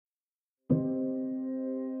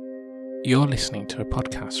You're listening to a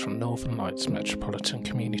podcast from Northern Lights Metropolitan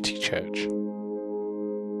Community Church.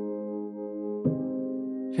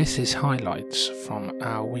 This is highlights from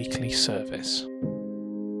our weekly service.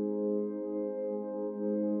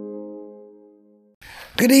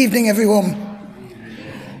 Good evening, everyone.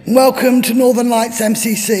 Welcome to Northern Lights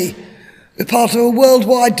MCC. We're part of a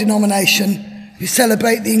worldwide denomination who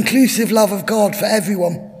celebrate the inclusive love of God for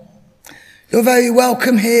everyone. You're very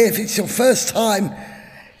welcome here if it's your first time.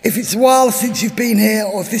 If it's a while since you've been here,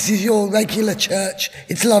 or if this is your regular church,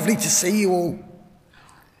 it's lovely to see you all.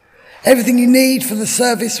 Everything you need for the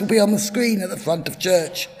service will be on the screen at the front of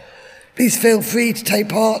church. Please feel free to take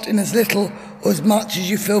part in as little or as much as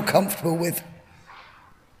you feel comfortable with.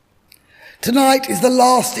 Tonight is the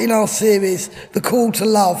last in our series, The Call to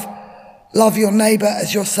Love. Love your neighbour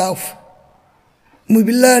as yourself. And we'll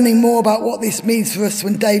be learning more about what this means for us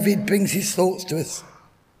when David brings his thoughts to us.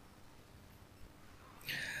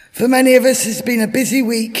 For many of us, it's been a busy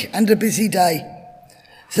week and a busy day.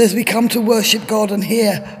 So as we come to worship God and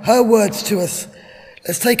hear her words to us,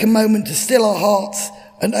 let's take a moment to still our hearts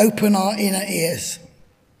and open our inner ears.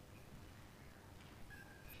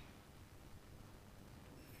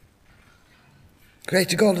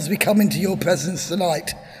 Creator God, as we come into your presence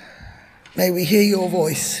tonight, may we hear your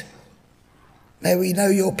voice. May we know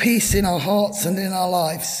your peace in our hearts and in our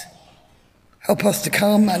lives. Help us to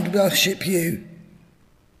come and worship you.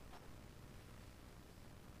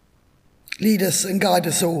 Lead us and guide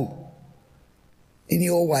us all in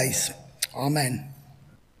your ways. Amen.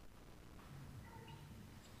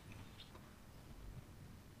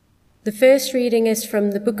 The first reading is from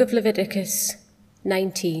the book of Leviticus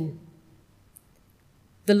 19.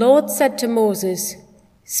 The Lord said to Moses,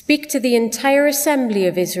 "Speak to the entire assembly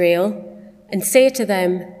of Israel and say to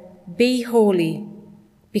them, 'Be holy,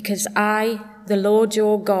 because I, the Lord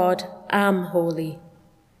your God, am holy.'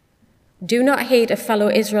 Do not hate a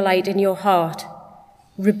fellow Israelite in your heart.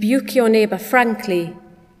 Rebuke your neighbour frankly,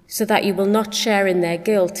 so that you will not share in their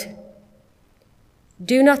guilt.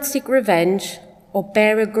 Do not seek revenge or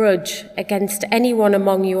bear a grudge against anyone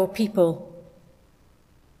among your people,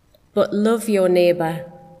 but love your neighbour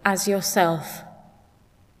as yourself.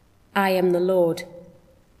 I am the Lord."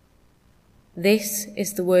 This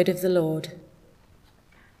is the word of the Lord.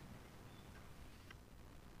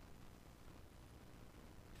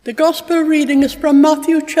 The Gospel reading is from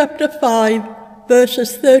Matthew chapter 5,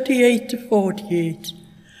 verses 38 to 48.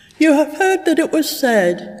 You have heard that it was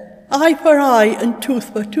said, "Eye for eye and tooth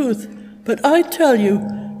for tooth," but I tell you,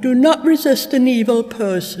 do not resist an evil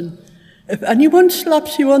person. If anyone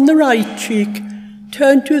slaps you on the right cheek,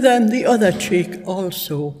 turn to them the other cheek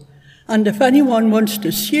also. And if anyone wants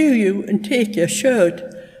to sue you and take your shirt,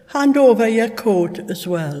 hand over your coat as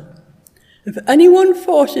well. If anyone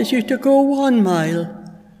forces you to go 1 mile,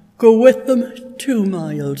 go with them 2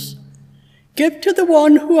 miles. Give to the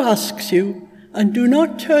one who asks you, and do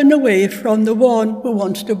not turn away from the one who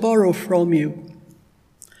wants to borrow from you.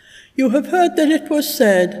 You have heard that it was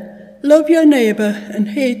said, "Love your neighbour and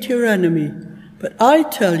hate your enemy." But I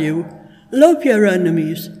tell you, love your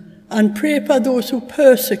enemies and pray for those who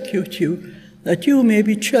persecute you, that you may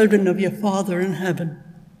be children of your Father in heaven.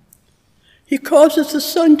 He causes the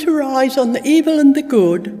sun to rise on the evil and the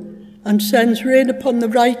good, and sends rain upon the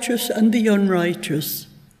righteous and the unrighteous.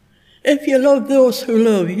 If you love those who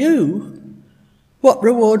love you, what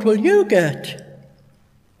reward will you get?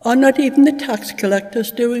 Are not even the tax collectors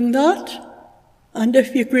doing that? And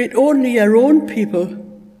if you greet only your own people,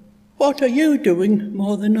 what are you doing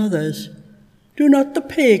more than others? Do not the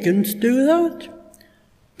pagans do that?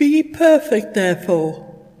 Be perfect,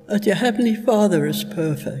 therefore, as your heavenly Father is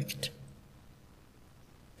perfect.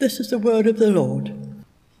 This is the word of the Lord.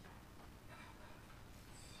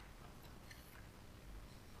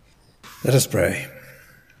 Let us pray.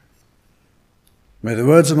 May the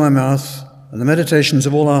words of my mouth and the meditations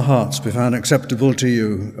of all our hearts be found acceptable to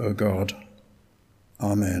you, O God.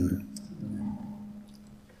 Amen.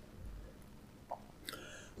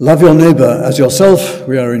 Love your neighbour as yourself,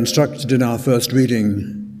 we are instructed in our first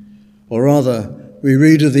reading. Or rather, we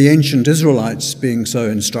read of the ancient Israelites being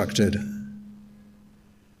so instructed.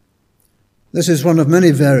 This is one of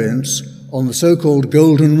many variants on the so-called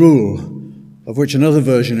Golden Rule, of which another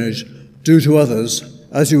version is, "Do to others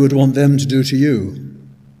as you would want them to do to you."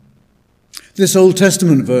 This Old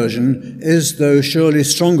Testament version is, though surely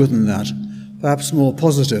stronger than that, perhaps more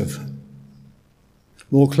positive,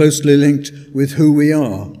 more closely linked with who we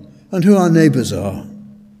are and who our neighbours are.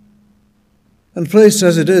 And placed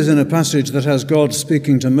as it is in a passage that has God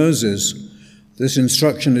speaking to Moses, this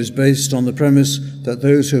instruction is based on the premise that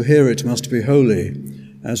those who hear it must be holy,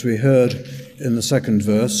 as we heard in the second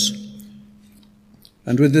verse,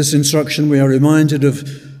 And with this instruction, we are reminded of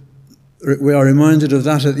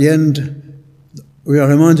that at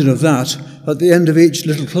the end of each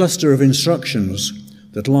little cluster of instructions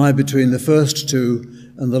that lie between the first two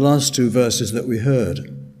and the last two verses that we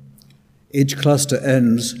heard. Each cluster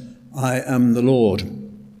ends, "I am the Lord."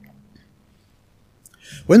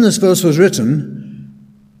 When this verse was written,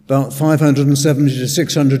 about 570 to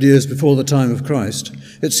 600 years before the time of Christ,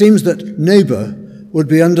 it seems that neighbour would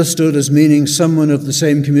be understood as meaning someone of the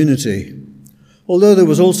same community, although there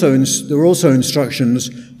were also instructions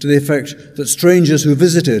to the effect that strangers who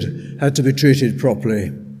visited had to be treated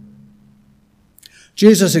properly.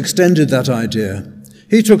 Jesus extended that idea.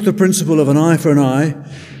 He took the principle of an eye for an eye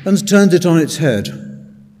and turned it on its head.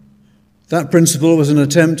 That principle was an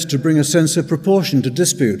attempt to bring a sense of proportion to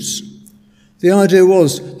disputes. The idea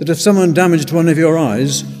was that if someone damaged one of your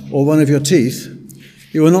eyes or one of your teeth,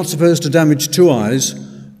 you were not supposed to damage two eyes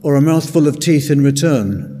or a mouthful of teeth in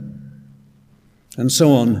return, and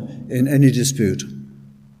so on in any dispute.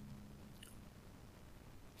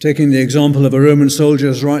 Taking the example of a Roman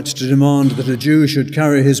soldier's right to demand that a Jew should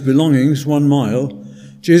carry his belongings 1 mile,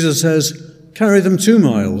 Jesus says, "Carry them 2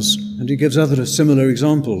 miles," and he gives other similar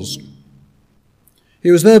examples.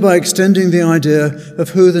 He was thereby extending the idea of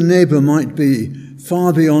who the neighbour might be,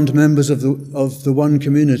 far beyond members of the one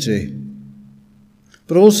community,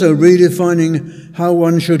 but also redefining how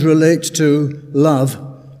one should relate to, love,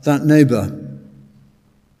 that neighbour.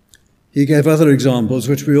 He gave other examples,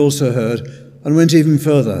 which we also heard, and went even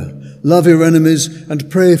further. Love your enemies and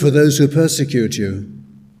pray for those who persecute you.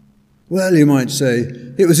 Well, you might say,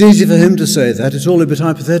 it was easy for him to say that, it's all a bit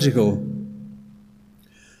hypothetical.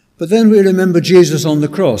 But then we remember Jesus on the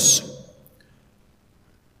cross,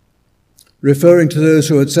 referring to those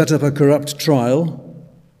who had set up a corrupt trial,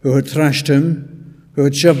 who had thrashed him, who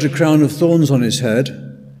had shoved a crown of thorns on his head,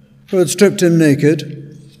 who had stripped him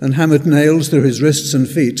naked and hammered nails through his wrists and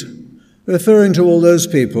feet. Referring to all those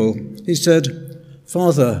people, he said,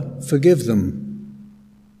 "Father, forgive them."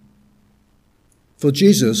 For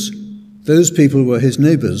Jesus, those people were his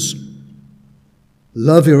neighbours.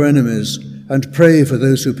 Love your enemies and pray for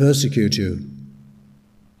those who persecute you.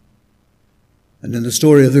 And in the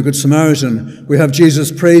story of the Good Samaritan, we have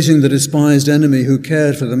Jesus praising the despised enemy who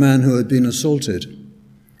cared for the man who had been assaulted.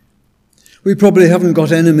 We probably haven't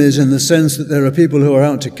got enemies in the sense that there are people who are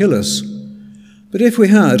out to kill us, but if we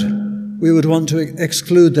had, we would want to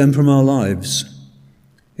exclude them from our lives.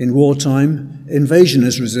 In wartime, invasion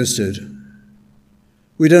is resisted.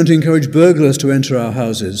 We don't encourage burglars to enter our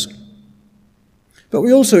houses. But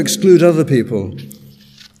we also exclude other people.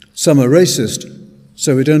 Some are racist,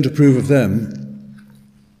 so we don't approve of them.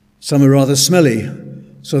 Some are rather smelly,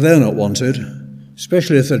 so they're not wanted,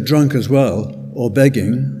 especially if they're drunk as well, or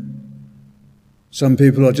begging. Some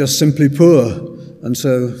people are just simply poor, and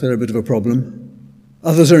so they're a bit of a problem.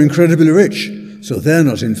 Others are incredibly rich, so they're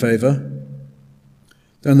not in favour.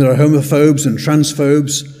 Then there are homophobes and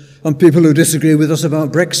transphobes, and people who disagree with us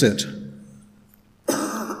about Brexit.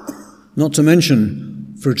 Not to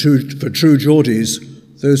mention, for true Geordies,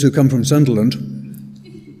 those who come from Sunderland.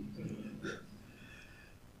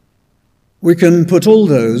 We can put all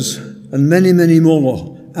those, and many, many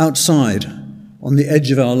more, outside, on the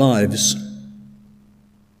edge of our lives.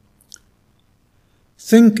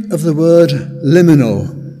 Think of the word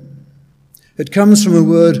liminal. It comes from a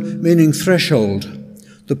word meaning threshold,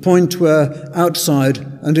 the point where outside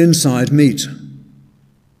and inside meet.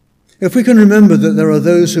 If we can remember that there are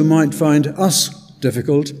those who might find us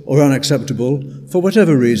difficult or unacceptable for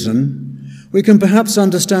whatever reason, we can perhaps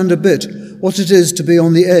understand a bit what it is to be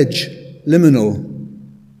on the edge, liminal.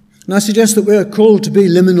 And I suggest that we are called to be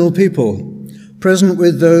liminal people, present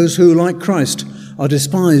with those who, like Christ, are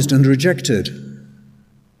despised and rejected.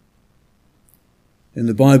 In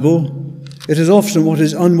the Bible, it is often what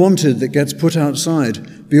is unwanted that gets put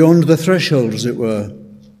outside, beyond the threshold, as it were.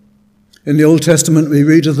 In the Old Testament, we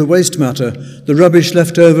read of the waste matter, the rubbish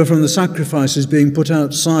left over from the sacrifices being put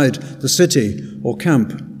outside the city or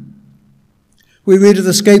camp. We read of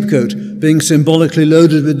the scapegoat being symbolically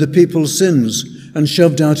loaded with the people's sins and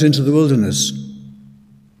shoved out into the wilderness.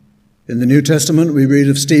 In the New Testament, we read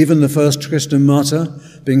of Stephen, the first Christian martyr,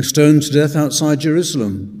 being stoned to death outside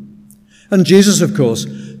Jerusalem. And Jesus, of course,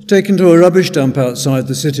 taken to a rubbish dump outside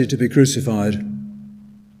the city to be crucified.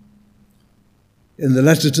 In the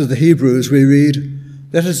letter to the Hebrews, we read,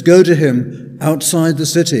 "Let us go to him outside the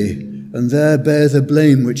city, and there bear the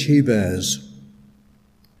blame which he bears."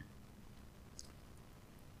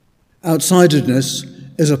 Outsidedness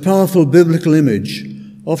is a powerful biblical image,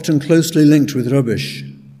 often closely linked with rubbish.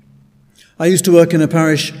 I used to work in a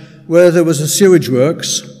parish where there was a sewage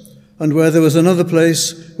works, and where there was another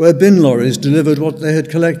place where bin lorries delivered what they had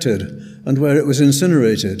collected and where it was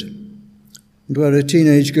incinerated, and where a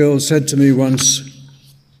teenage girl said to me once,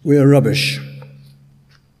 "We are rubbish."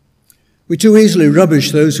 We too easily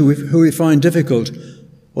rubbish those who we find difficult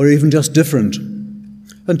or even just different,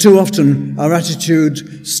 and too often our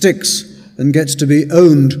attitude sticks and gets to be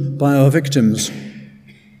owned by our victims.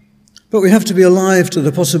 But we have to be alive to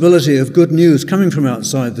the possibility of good news coming from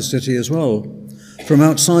outside the city as well, from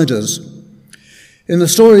outsiders. In the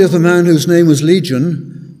story of the man whose name was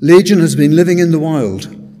Legion, Legion has been living in the wild,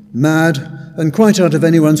 mad and quite out of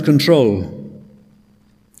anyone's control.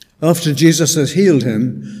 After Jesus has healed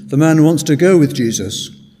him, the man wants to go with Jesus.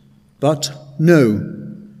 But no,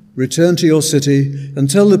 return to your city and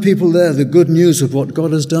tell the people there the good news of what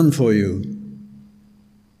God has done for you.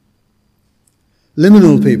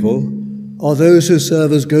 Liminal people are those who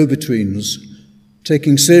serve as go-betweens,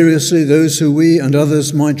 taking seriously those who we and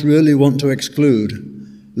others might really want to exclude,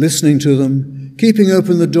 listening to them, keeping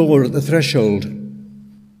open the door at the threshold.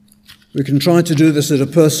 We can try to do this at a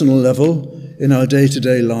personal level in our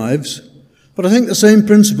day-to-day lives, but I think the same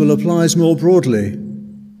principle applies more broadly.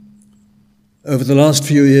 Over the last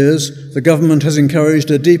few years, the government has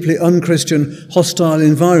encouraged a deeply un-Christian, hostile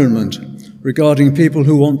environment regarding people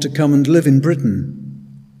who want to come and live in Britain.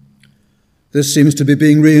 This seems to be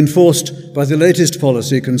being reinforced by the latest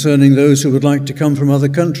policy concerning those who would like to come from other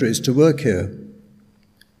countries to work here.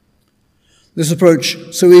 This approach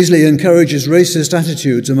so easily encourages racist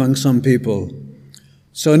attitudes among some people.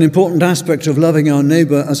 So an important aspect of loving our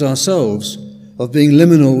neighbour as ourselves, of being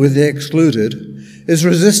liminal with the excluded, is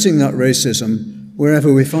resisting that racism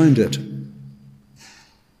wherever we find it.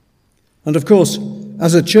 And of course,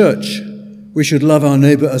 as a church, we should love our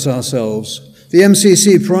neighbour as ourselves. The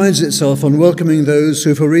MCC prides itself on welcoming those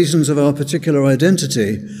who, for reasons of our particular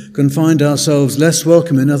identity, can find ourselves less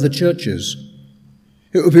welcome in other churches.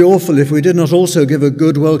 It would be awful if we did not also give a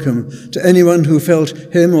good welcome to anyone who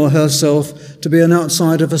felt him or herself to be an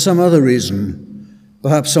outsider for some other reason,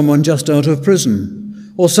 perhaps someone just out of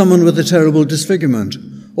prison, or someone with a terrible disfigurement,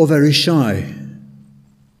 or very shy.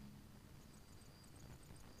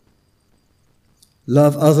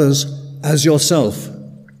 Love others as yourself.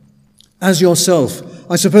 As yourself.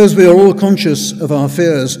 I suppose we are all conscious of our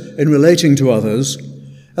fears in relating to others,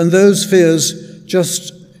 and those fears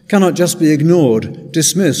cannot just be ignored,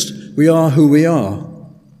 dismissed. We are who we are.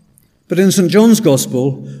 But in St. John's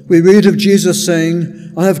Gospel, we read of Jesus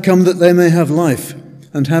saying, "I have come that they may have life,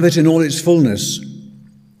 and have it in all its fullness."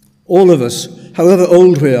 All of us, however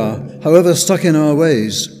old we are, however stuck in our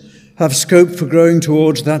ways, have scope for growing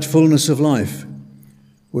towards that fullness of life.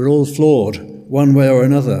 We're all flawed, one way or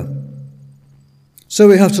another. So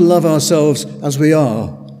we have to love ourselves as we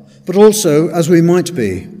are, but also as we might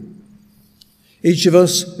be. Each of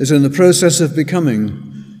us is in the process of becoming,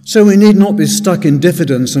 so we need not be stuck in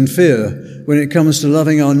diffidence and fear when it comes to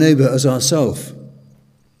loving our neighbour as ourselves.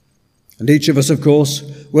 And each of us, of course,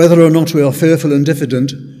 whether or not we are fearful and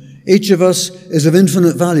diffident, each of us is of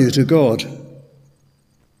infinite value to God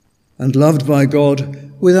and loved by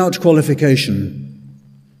God without qualification.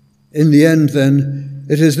 In the end, then,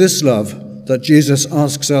 it is this love that Jesus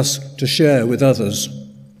asks us to share with others.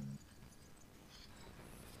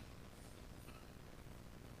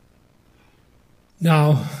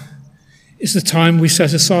 Now is the time we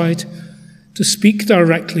set aside to speak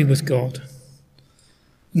directly with God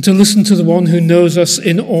and to listen to the one who knows us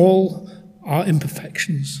in all our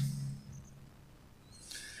imperfections.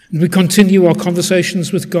 And we continue our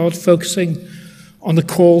conversations with God, focusing on the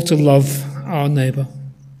call to love our neighbour.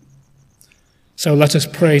 So let us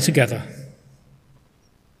pray together.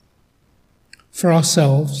 For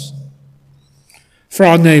ourselves, for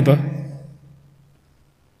our neighbour,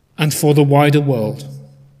 and for the wider world.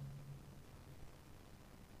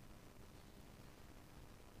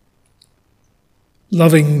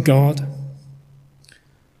 Loving God,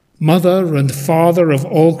 Mother and Father of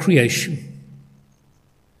all creation,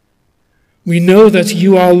 we know that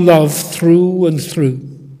you are love through and through,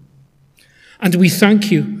 and we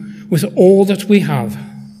thank you with all that we have.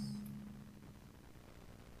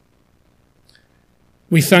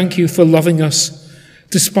 We thank you for loving us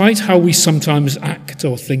despite how we sometimes act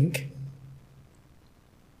or think.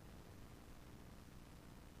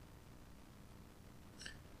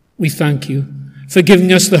 We thank you for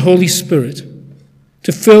giving us the Holy Spirit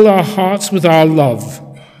to fill our hearts with our love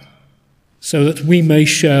so that we may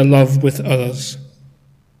share love with others.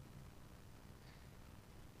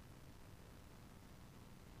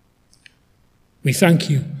 We thank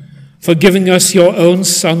you for giving us your own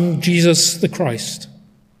Son, Jesus the Christ,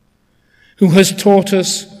 who has taught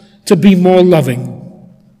us to be more loving,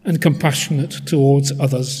 and compassionate towards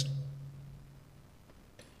others.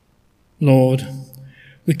 Lord,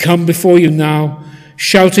 we come before you now,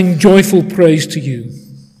 shouting joyful praise to you.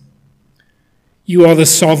 You are the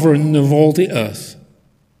sovereign of all the earth.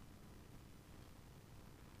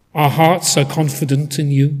 Our hearts are confident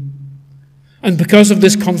in you, and because of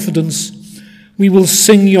this confidence, we will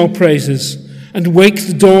sing your praises and wake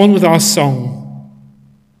the dawn with our song.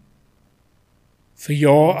 For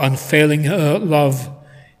your unfailing love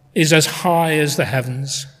is as high as the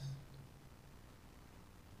heavens.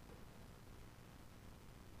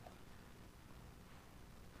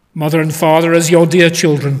 Mother and Father, as your dear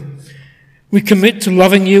children, we commit to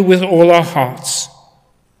loving you with all our hearts,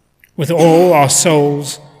 with all our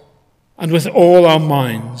souls, and with all our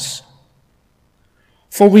minds.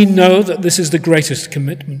 For we know that this is the greatest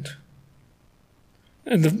commitment,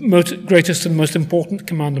 and the greatest and most important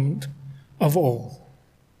commandment of all.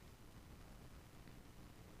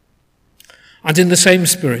 And in the same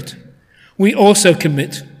spirit, we also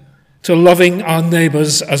commit to loving our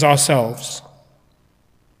neighbours as ourselves.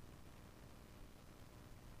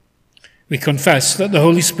 We confess that the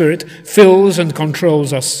Holy Spirit fills and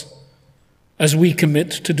controls us as we commit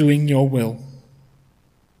to doing your will.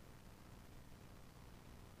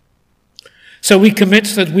 So we commit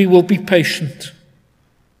that we will be patient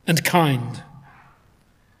and kind,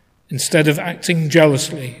 instead of acting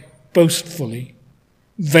jealously, boastfully,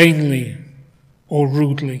 vainly, or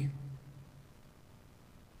rudely.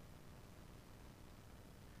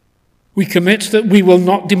 We commit that we will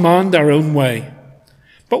not demand our own way,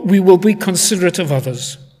 but we will be considerate of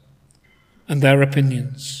others and their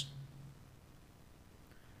opinions.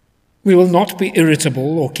 We will not be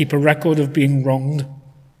irritable or keep a record of being wronged.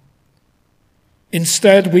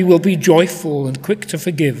 Instead, we will be joyful and quick to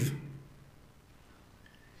forgive.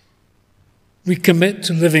 We commit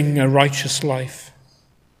to living a righteous life.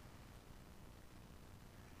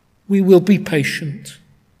 We will be patient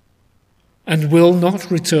and will not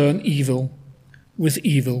return evil with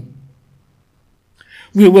evil.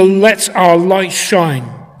 We will let our light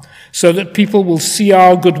shine so that people will see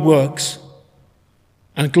our good works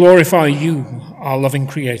and glorify you, our loving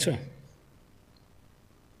Creator.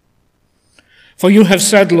 For you have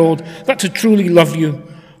said, Lord, that to truly love you,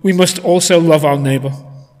 we must also love our neighbour,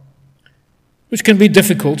 which can be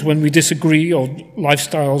difficult when we disagree or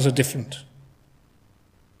lifestyles are different.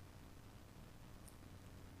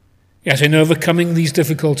 Yet in overcoming these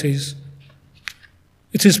difficulties,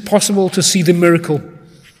 it is possible to see the miracle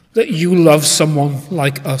that you love someone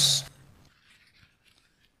like us.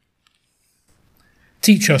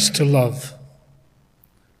 Teach us to love,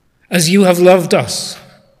 as you have loved us,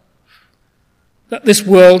 that this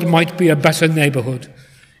world might be a better neighbourhood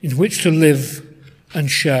in which to live and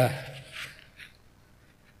share.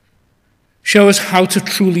 Show us how to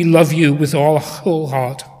truly love you with our whole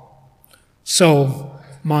heart, soul,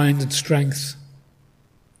 mind, and strength.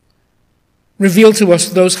 Reveal to us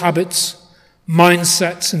those habits,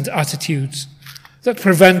 mindsets, and attitudes that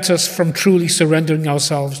prevent us from truly surrendering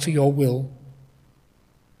ourselves to your will.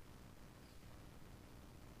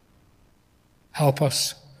 Help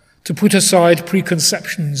us to put aside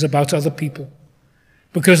preconceptions about other people,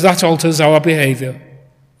 because that alters our behaviour,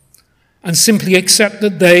 and simply accept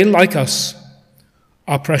that they, like us,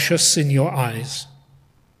 are precious in your eyes.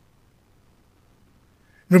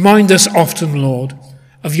 Remind us often, Lord,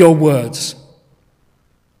 of your words,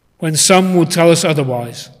 when some would tell us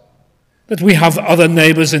otherwise, that we have other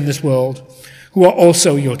neighbours in this world who are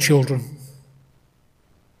also your children.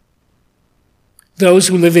 Those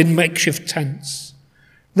who live in makeshift tents,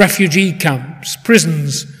 refugee camps,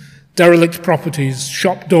 prisons, derelict properties,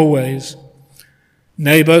 shop doorways,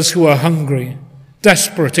 neighbours who are hungry,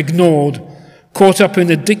 desperate, ignored, caught up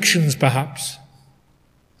in addictions perhaps,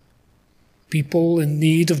 people in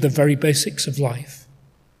need of the very basics of life,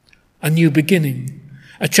 a new beginning,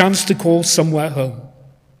 a chance to call somewhere home.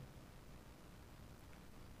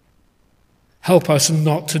 Help us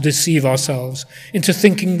not to deceive ourselves into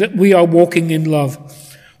thinking that we are walking in love,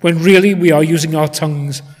 when really we are using our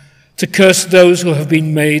tongues to curse those who have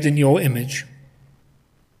been made in your image.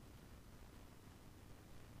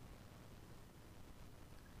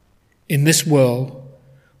 In this world,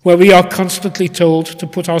 where we are constantly told to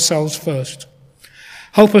put ourselves first,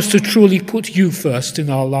 help us to truly put you first in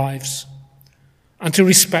our lives, and to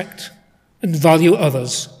respect and value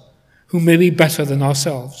others who may be better than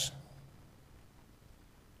ourselves.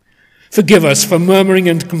 Forgive us for murmuring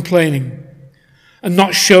and complaining, and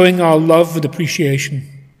not showing our love and appreciation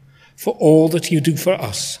for all that you do for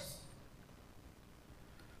us.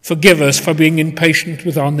 Forgive us for being impatient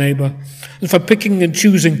with our neighbour, and for picking and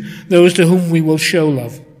choosing those to whom we will show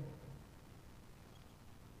love.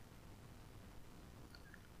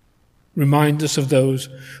 Remind us of those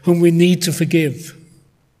whom we need to forgive,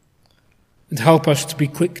 and help us to be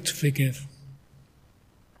quick to forgive.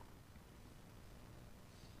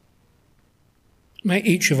 May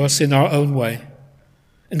each of us in our own way,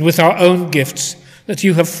 and with our own gifts that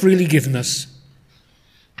you have freely given us,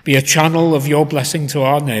 be a channel of your blessing to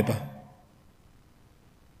our neighbour.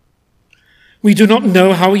 We do not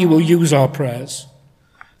know how you will use our prayers,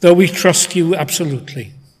 though we trust you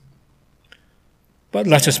absolutely. But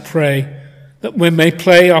let us pray that we may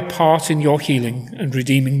play our part in your healing and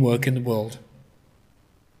redeeming work in the world.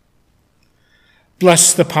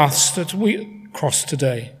 Bless the paths that we cross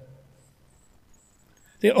today,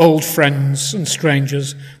 the old friends and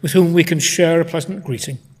strangers with whom we can share a pleasant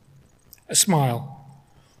greeting, a smile,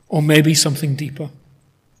 or maybe something deeper.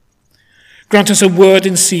 Grant us a word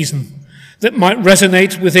in season that might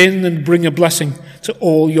resonate within and bring a blessing to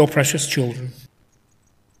all your precious children.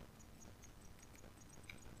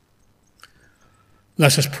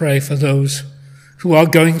 Let us pray for those who are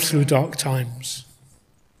going through dark times,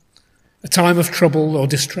 a time of trouble or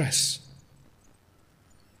distress,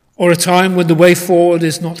 or a time when the way forward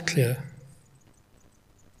is not clear.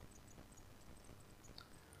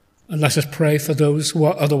 And let us pray for those who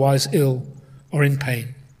are otherwise ill or in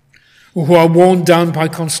pain, or who are worn down by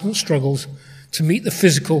constant struggles to meet the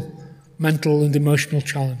physical, mental, and emotional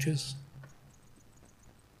challenges.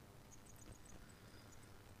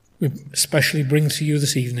 We especially bring to you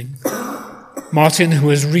this evening Martin, who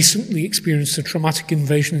has recently experienced a traumatic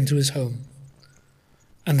invasion into his home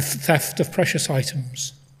and the theft of precious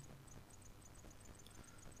items.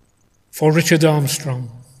 For Richard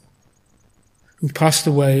Armstrong, who passed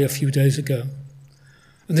away a few days ago,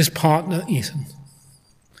 and his partner Ethan.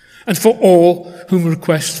 And for all whom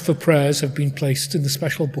requests for prayers have been placed in the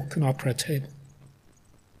special book on our prayer table.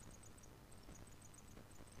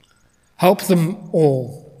 Help them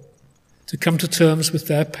all to come to terms with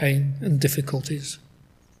their pain and difficulties.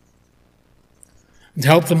 And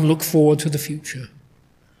help them look forward to the future,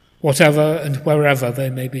 whatever and wherever they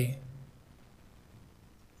may be.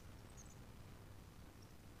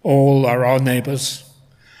 All are our neighbours,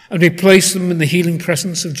 and we place them in the healing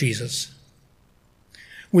presence of Jesus.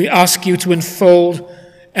 We ask you to enfold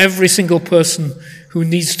every single person who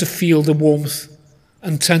needs to feel the warmth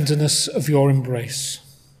and tenderness of your embrace.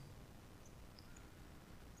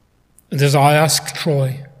 And as I ask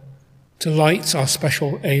Troy to light our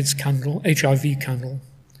special AIDS candle, HIV candle,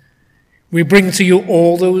 we bring to you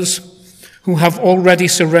all those who have already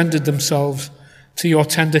surrendered themselves to your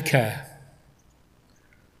tender care.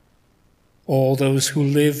 All those who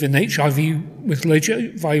live in HIV with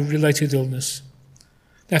HIV-related illness,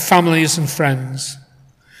 their families and friends,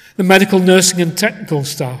 the medical, nursing and technical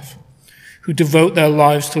staff who devote their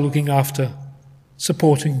lives to looking after,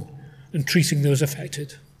 supporting and treating those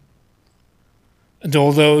affected, and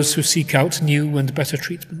all those who seek out new and better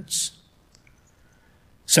treatments.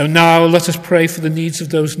 So now let us pray for the needs of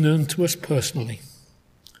those known to us personally.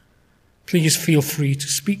 Please feel free to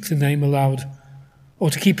speak the name aloud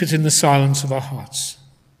or to keep it in the silence of our hearts.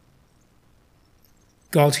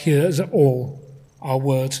 God hears all our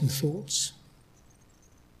words and thoughts.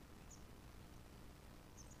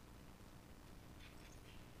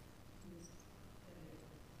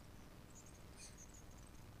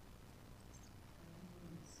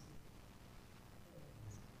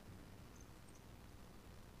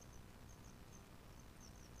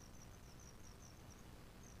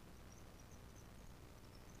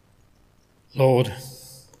 Lord,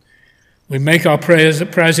 we make our prayers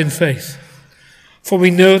in faith, for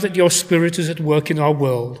we know that your Spirit is at work in our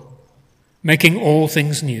world, making all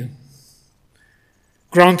things new.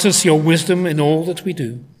 Grant us your wisdom in all that we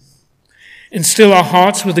do. Instill our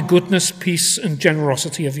hearts with the goodness, peace, and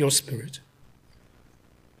generosity of your Spirit,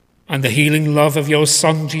 and the healing love of your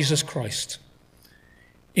Son, Jesus Christ,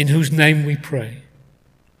 in whose name we pray,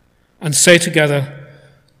 and say together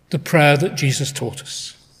the prayer that Jesus taught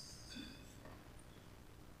us.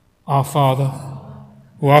 Our Father,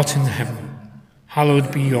 who art in heaven,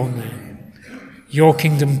 hallowed be your name. Your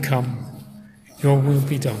kingdom come, your will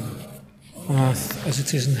be done, on earth as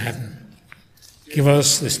it is in heaven. Give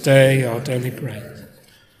us this day our daily bread,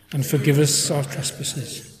 and forgive us our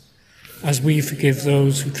trespasses, as we forgive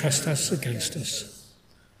those who trespass against us.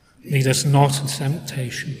 Lead us not into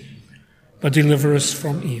temptation, but deliver us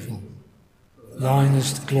from evil. Thine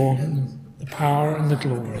is the glory, the power, and the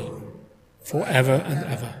glory, forever and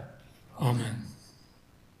ever. Amen.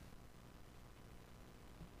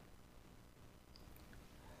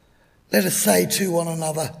 Let us say to one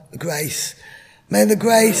another the grace. May the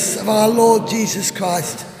grace of our Lord Jesus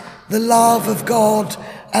Christ, the love of God,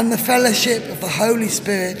 and the fellowship of the Holy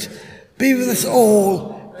Spirit be with us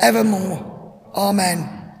all evermore. Amen.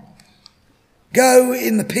 Go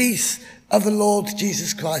in the peace of the Lord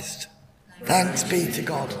Jesus Christ. Thanks be to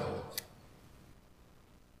God.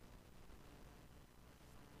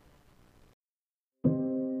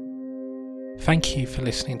 Thank you for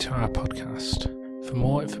listening to our podcast. For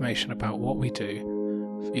more information about what we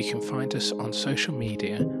do, you can find us on social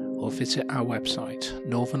media or visit our website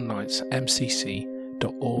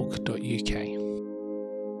northernlightsmcc.org.uk.